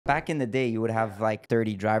back in the day, you would have like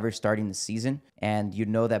 30 drivers starting the season, and you'd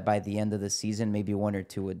know that by the end of the season, maybe 1 or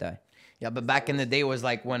 2 would die. Yeah, but back in the day was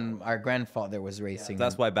like when our grandfather was racing.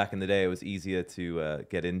 That's why back in the day it was easier to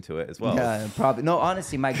get into it as well. Yeah, probably. No,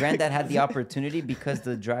 honestly, my granddad had the opportunity because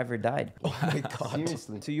the driver died. Oh my God.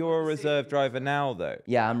 Seriously. So you're a reserve driver now, though.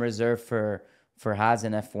 Yeah, I'm reserved for Haas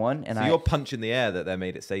and F1, and So you're punching the air that they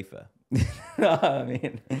made it safer. I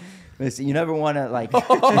mean, listen, you never want to like.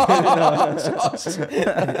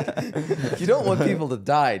 You don't want people to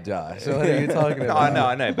die, Josh. So what are you talking No, about?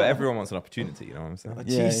 I know, but everyone wants an opportunity. You know what I'm saying?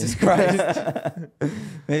 Yeah, Jesus Christ.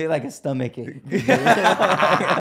 Maybe like a stomach ache.